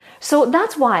So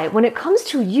that's why when it comes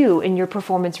to you in your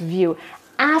performance review,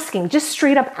 just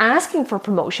straight up asking for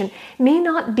promotion may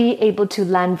not be able to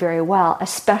land very well,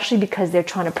 especially because they're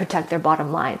trying to protect their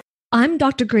bottom line. I'm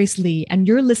Dr. Grace Lee, and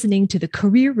you're listening to the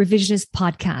Career Revisionist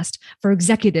podcast for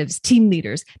executives, team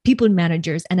leaders, people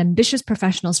managers, and ambitious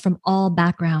professionals from all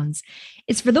backgrounds.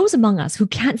 It's for those among us who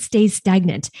can't stay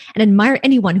stagnant and admire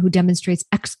anyone who demonstrates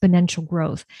exponential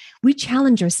growth. We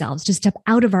challenge ourselves to step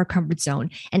out of our comfort zone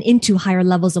and into higher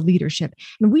levels of leadership,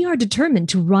 and we are determined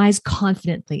to rise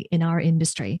confidently in our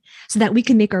industry so that we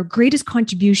can make our greatest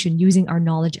contribution using our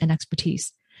knowledge and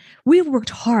expertise. We have worked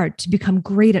hard to become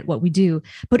great at what we do,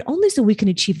 but only so we can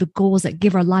achieve the goals that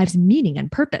give our lives meaning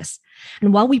and purpose.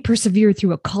 And while we persevere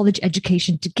through a college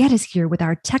education to get us here with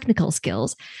our technical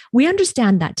skills, we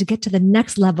understand that to get to the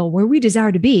next level where we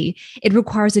desire to be, it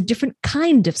requires a different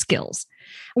kind of skills.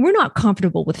 And we're not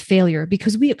comfortable with failure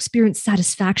because we experience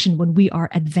satisfaction when we are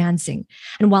advancing.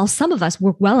 And while some of us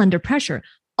work well under pressure,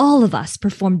 all of us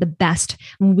perform the best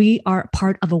when we are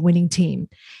part of a winning team.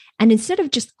 And instead of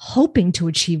just hoping to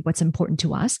achieve what's important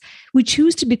to us, we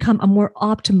choose to become a more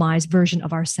optimized version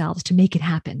of ourselves to make it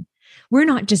happen. We're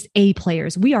not just A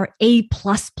players, we are A+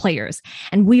 players,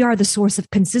 and we are the source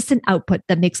of consistent output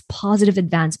that makes positive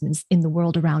advancements in the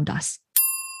world around us.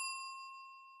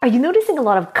 Are you noticing a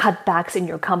lot of cutbacks in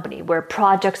your company where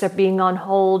projects are being on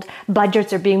hold,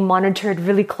 budgets are being monitored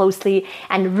really closely,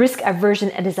 and risk aversion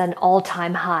is at an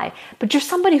all-time high? But you're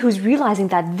somebody who's realizing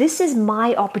that this is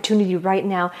my opportunity right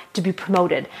now to be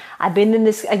promoted. I've been in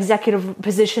this executive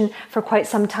position for quite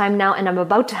some time now, and I'm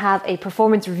about to have a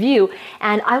performance review,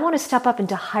 and I want to step up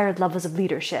into higher levels of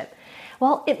leadership.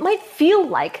 Well, it might feel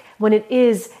like when it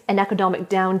is an economic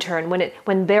downturn,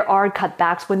 when there are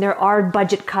cutbacks, when there are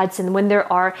budget cuts, and when there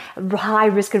are high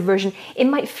risk aversion, it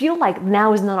might feel like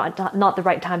now is not the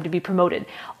right time to be promoted.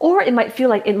 Or it might feel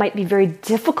like it might be very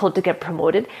difficult to get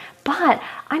promoted. But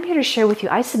I'm here to share with you,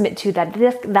 I submit to you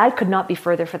that could not be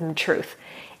further from the truth.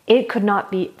 It could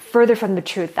not be further from the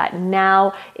truth that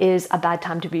now is a bad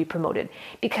time to be promoted.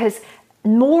 Because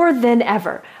more than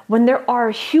ever, when there are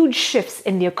huge shifts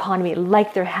in the economy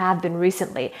like there have been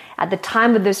recently, at the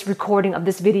time of this recording of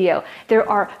this video, there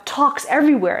are talks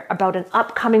everywhere about an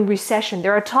upcoming recession.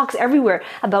 There are talks everywhere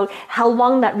about how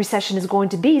long that recession is going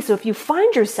to be. So if you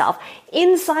find yourself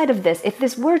inside of this, if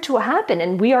this were to happen,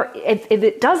 and if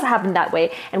it does happen that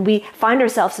way, and we find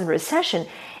ourselves in a recession,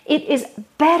 it is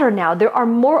better now. There are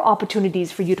more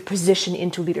opportunities for you to position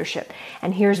into leadership.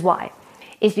 And here's why.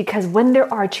 Is because when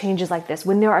there are changes like this,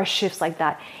 when there are shifts like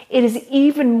that, it is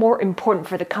even more important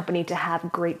for the company to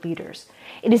have great leaders.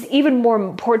 It is even more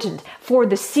important for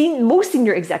the most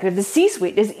senior executive, the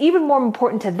C-suite, it is even more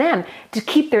important to them to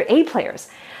keep their A players.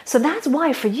 So that's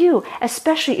why for you,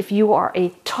 especially if you are a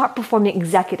top performing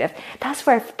executive, that's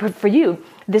why for you,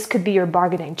 this could be your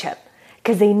bargaining chip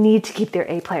because they need to keep their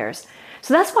A players.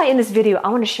 So that's why in this video, I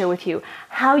want to share with you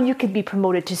how you could be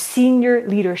promoted to senior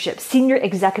leadership, senior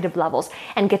executive levels,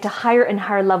 and get to higher and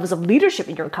higher levels of leadership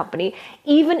in your company,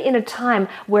 even in a time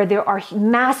where there are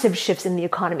massive shifts in the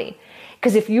economy.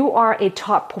 Because if you are a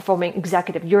top performing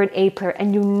executive, you're an A player,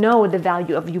 and you know the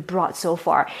value of you brought so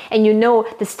far, and you know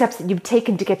the steps that you've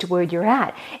taken to get to where you're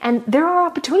at, and there are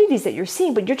opportunities that you're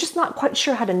seeing, but you're just not quite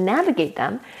sure how to navigate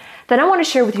them, then I want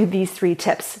to share with you these 3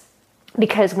 tips.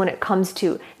 Because when it comes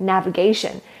to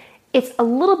navigation, it's a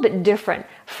little bit different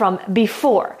from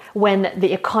before when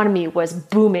the economy was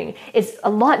booming. It's a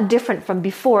lot different from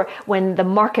before when the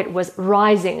market was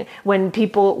rising, when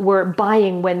people were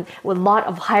buying, when a lot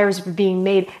of hires were being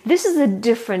made. This is a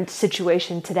different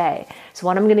situation today. So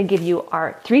what I'm going to give you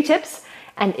are 3 tips.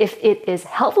 And if it is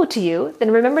helpful to you,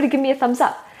 then remember to give me a thumbs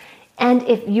up. And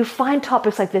if you find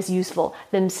topics like this useful,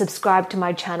 then subscribe to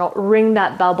my channel, ring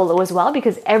that bell below as well,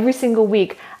 because every single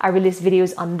week I release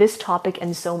videos on this topic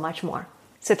and so much more.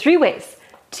 So 3 ways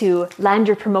to land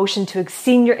your promotion to a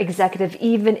senior executive,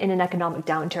 even in an economic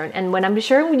downturn. And when I'm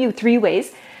sharing with you 3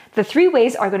 ways, the 3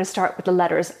 ways are going to start with the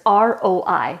letters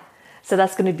ROI. So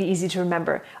that's going to be easy to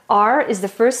remember. R is the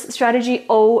first strategy,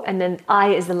 O, and then I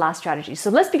is the last strategy. So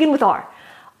let's begin with R.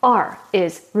 R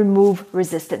is remove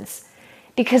resistance.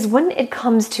 Because when it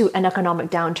comes to an economic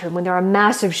downturn, when there are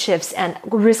massive shifts and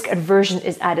risk aversion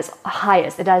is at its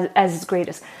highest, as its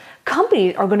greatest,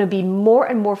 companies are going to be more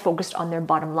and more focused on their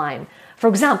bottom line. For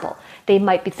example, they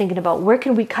might be thinking about where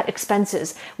can we cut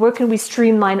expenses, where can we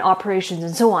streamline operations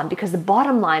and so on, because the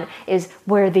bottom line is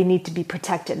where they need to be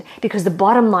protected, because the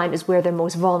bottom line is where they're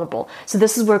most vulnerable. So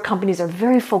this is where companies are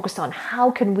very focused on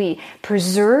how can we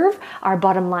preserve our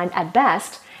bottom line at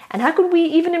best, and how can we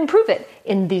even improve it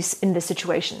in this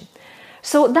situation?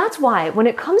 So that's why when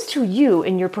it comes to you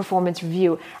in your performance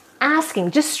review,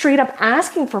 asking, just straight up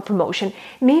asking for promotion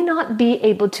may not be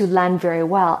able to land very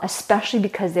well, especially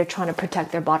because they're trying to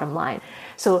protect their bottom line.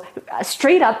 So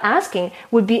straight up asking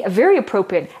would be a very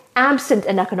appropriate, absent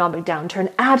an economic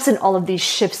downturn, absent all of these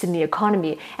shifts in the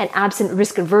economy, and absent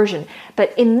risk aversion.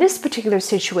 But in this particular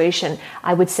situation,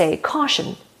 I would say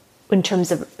caution in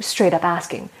terms of straight up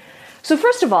asking. So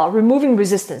first of all, removing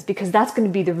resistance, because that's going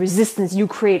to be the resistance you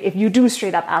create if you do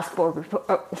straight up ask for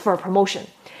a promotion.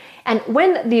 And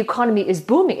when the economy is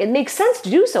booming, it makes sense to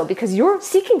do so because you're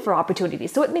seeking for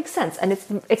opportunities. So it makes sense and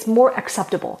it's more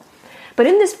acceptable. But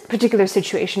in this particular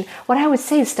situation, what I would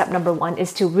say is step number one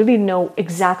is to really know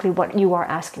exactly what you are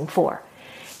asking for.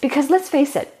 Because let's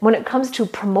face it, when it comes to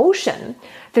promotion,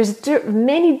 there's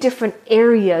many different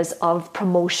areas of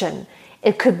promotion.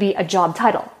 It could be a job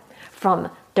title, from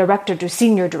director to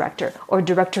senior director or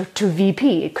director to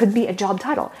VP. It could be a job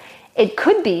title. It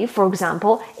could be, for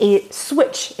example, a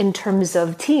switch in terms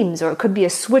of teams, or it could be a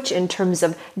switch in terms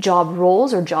of job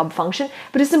roles or job function.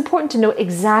 But it's important to know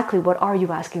exactly what are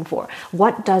you asking for?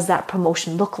 What does that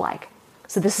promotion look like?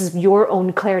 So this is your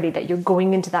own clarity that you're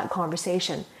going into that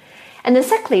conversation. And then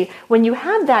secondly, when you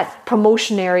have that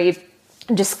promotionary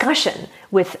discussion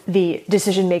with the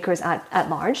decision makers at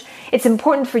large, it's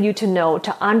important for you to know,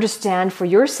 to understand for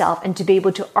yourself and to be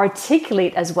able to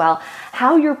articulate as well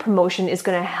how your promotion is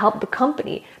going to help the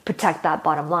company protect that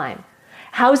bottom line.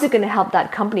 How is it going to help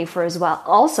that company for as well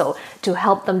also to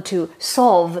help them to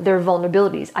solve their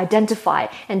vulnerabilities, identify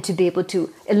and to be able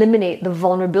to eliminate the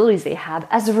vulnerabilities they have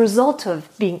as a result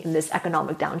of being in this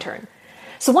economic downturn.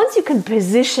 So once you can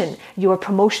position your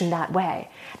promotion that way,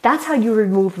 that's how you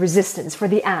remove resistance for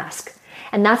the ask.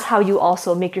 And that's how you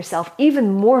also make yourself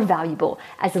even more valuable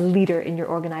as a leader in your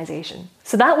organization.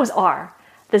 So that was R.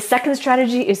 The second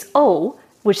strategy is O,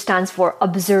 which stands for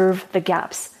observe the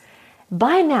gaps.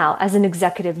 By now, as an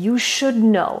executive, you should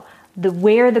know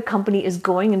where the company is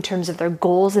going in terms of their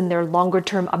goals and their longer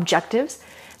term objectives,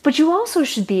 but you also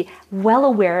should be well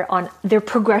aware on their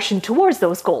progression towards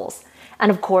those goals. And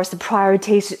of course, the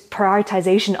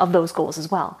prioritization of those goals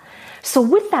as well. So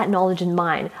with that knowledge in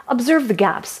mind, observe the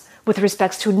gaps with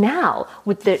respects to now,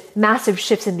 with the massive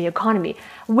shifts in the economy.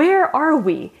 Where are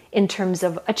we in terms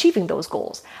of achieving those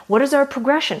goals? What is our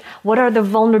progression? What are the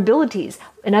vulnerabilities?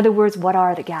 In other words, what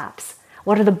are the gaps?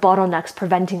 What are the bottlenecks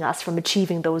preventing us from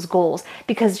achieving those goals?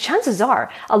 Because chances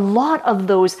are a lot of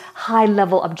those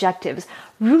high-level objectives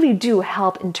really do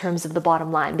help in terms of the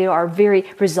bottom line. They are very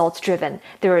results-driven.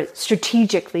 They're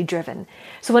strategically driven.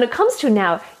 So when it comes to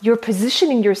now, you're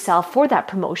positioning yourself for that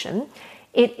promotion,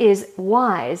 it is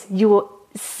wise. You will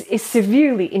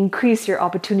severely increase your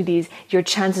opportunities, your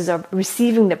chances of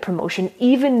receiving the promotion,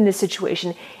 even in this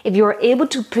situation, if you are able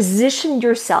to position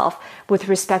yourself with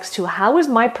respects to how is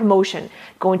my promotion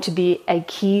going to be a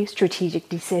key strategic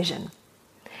decision.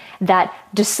 That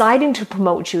deciding to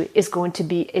promote you is going to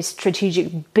be a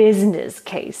strategic business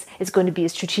case. It's going to be a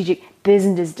strategic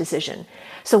business decision.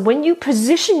 So when you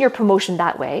position your promotion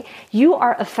that way, you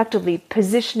are effectively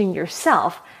positioning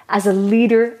yourself as a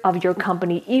leader of your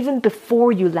company even before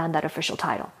you land that official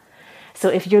title. So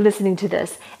if you're listening to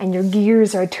this and your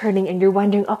gears are turning and you're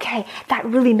wondering, okay, that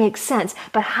really makes sense,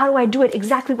 but how do I do it?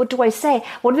 Exactly what do I say?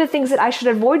 What are the things that I should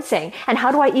avoid saying? And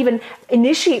how do I even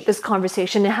initiate this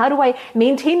conversation? And how do I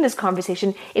maintain this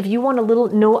conversation? If you want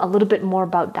to know a little bit more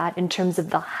about that in terms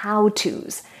of the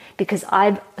how-tos, because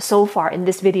so far in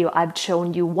this video, I've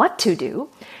shown you what to do.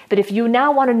 But if you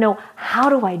now want to know, how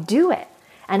do I do it?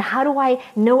 And how do I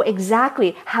know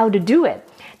exactly how to do it?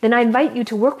 Then I invite you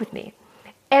to work with me.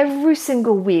 Every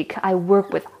single week, I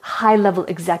work with high-level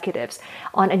executives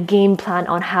on a game plan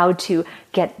on how to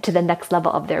get to the next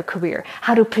level of their career,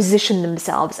 how to position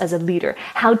themselves as a leader,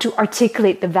 how to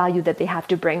articulate the value that they have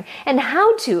to bring, and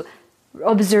how to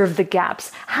observe the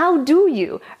gaps. How do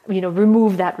you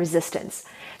remove that resistance?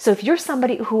 So if you're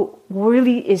somebody who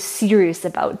really is serious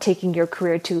about taking your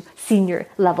career to senior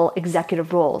level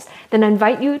executive roles, then I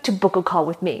invite you to book a call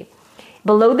with me.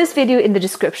 Below this video in the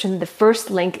description, the first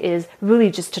link is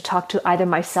really just to talk to either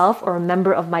myself or a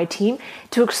member of my team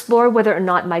to explore whether or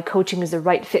not my coaching is the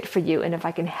right fit for you and if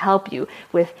I can help you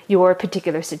with your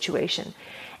particular situation.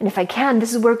 And if I can,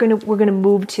 this is where we're going to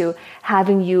move to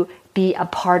having you be a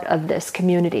part of this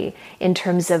community in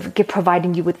terms of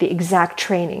providing you with the exact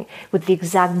training, with the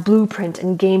exact blueprint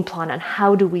and game plan on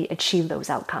how do we achieve those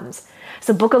outcomes.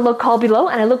 So book a call below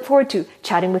and I look forward to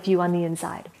chatting with you on the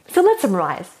inside. So let's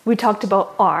summarize. We talked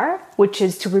about R, which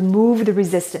is to remove the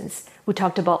resistance. We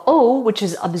talked about O, which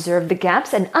is observe the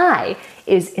gaps, and I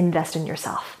is invest in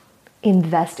yourself.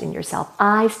 Invest in yourself.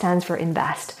 I stands for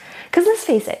invest. Because let's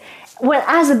face it,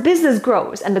 as a business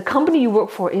grows, and the company you work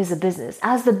for is a business,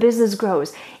 as the business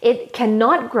grows, it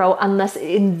cannot grow unless it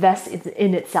invests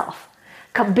in itself.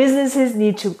 Businesses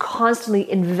need to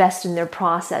constantly invest in their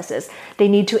processes. They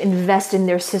need to invest in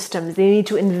their systems. They need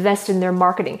to invest in their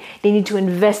marketing. They need to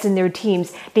invest in their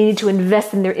teams. They need to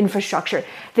invest in their infrastructure.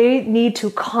 They need to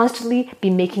constantly be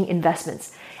making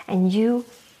investments. And you,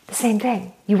 the same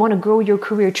thing. You want to grow your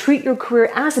career, treat your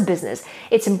career as a business.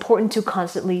 It's important to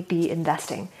constantly be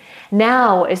investing.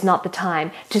 Now is not the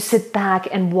time to sit back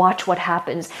and watch what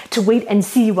happens, to wait and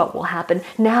see what will happen.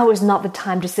 Now is not the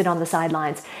time to sit on the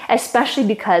sidelines, especially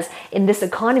because in this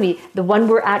economy, the one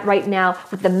we're at right now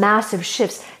with the massive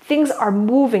shifts, things are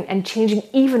moving and changing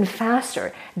even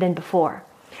faster than before.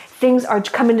 Things are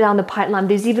coming down the pipeline.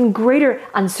 There's even greater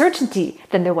uncertainty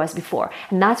than there was before.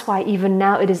 And that's why even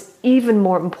now it is even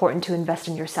more important to invest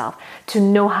in yourself, to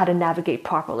know how to navigate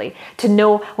properly, to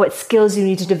know what skills you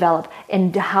need to develop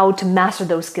and how to master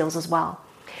those skills as well.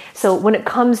 So when it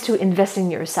comes to investing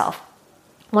in yourself,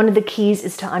 one of the keys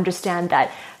is to understand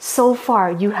that so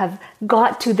far you have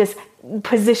got to this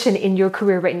position in your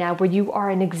career right now where you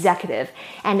are an executive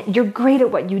and you're great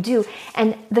at what you do.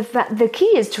 And the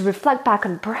key is to reflect back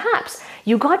on perhaps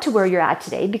you got to where you're at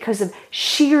today because of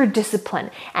sheer discipline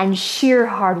and sheer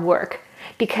hard work.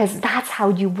 Because that's how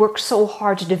you work so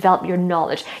hard to develop your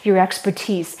knowledge, your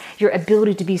expertise, your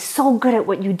ability to be so good at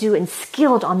what you do and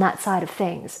skilled on that side of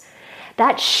things.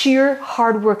 That sheer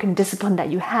hard work and discipline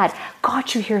that you had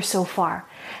got you here so far.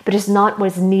 But it's not what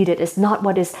is needed. It's not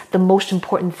what is the most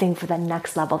important thing for that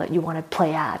next level that you want to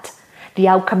play at. The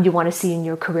outcome you want to see in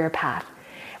your career path.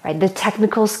 Right? The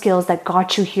technical skills that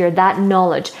got you here, that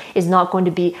knowledge is not going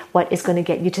to be what is going to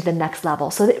get you to the next level.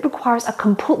 So it requires a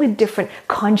completely different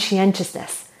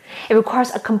conscientiousness. It requires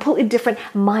a completely different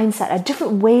mindset, a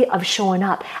different way of showing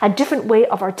up, a different way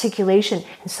of articulation,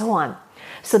 and so on.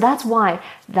 So that's why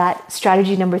that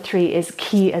strategy number 3 is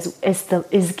key, is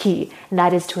key, and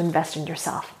that is to invest in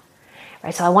yourself.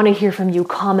 Right? So I want to hear from you.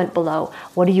 Comment below.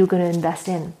 What are you going to invest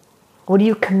in? What are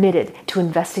you committed to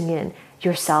investing in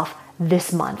yourself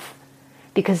this month?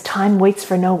 Because time waits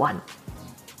for no one.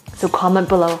 So comment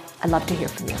below. I'd love to hear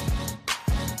from you.